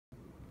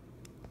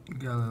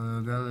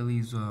Galileo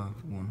Galilei's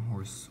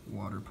one-horse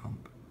water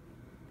pump.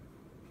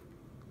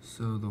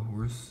 So the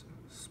horse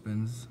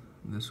spins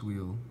this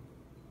wheel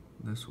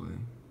this way,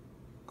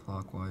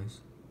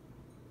 clockwise,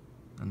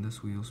 and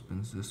this wheel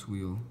spins this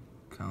wheel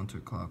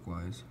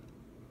counterclockwise,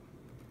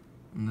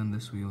 and then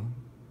this wheel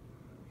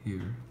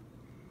here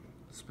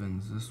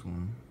spins this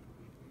one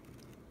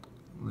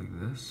like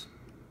this,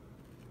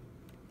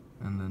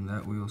 and then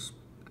that wheel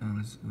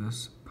spins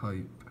this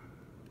pipe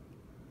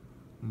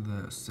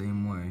the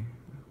same way,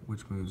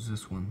 which moves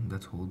this one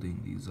that's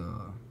holding these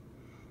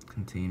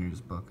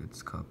containers,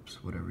 buckets,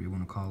 cups, whatever you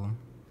want to call them.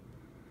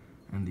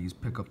 And these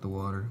pick up the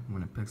water.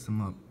 When it picks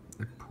them up,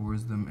 it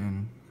pours them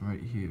in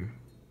right here,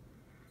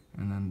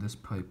 and then this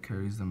pipe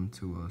carries them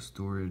to a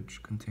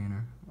storage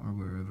container or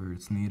wherever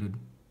it's needed.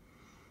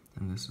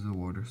 And this is a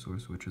water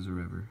source, which is a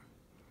river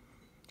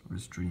or a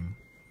stream,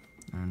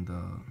 and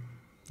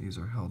these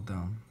are held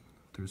down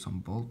through some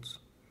bolts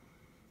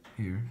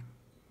here.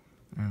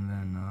 And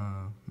then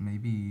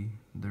maybe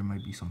there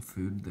might be some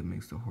food that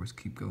makes the horse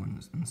keep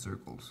going in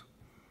circles.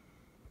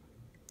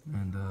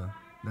 And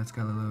that's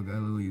Galileo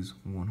Galilei's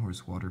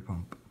one-horse water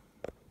pump.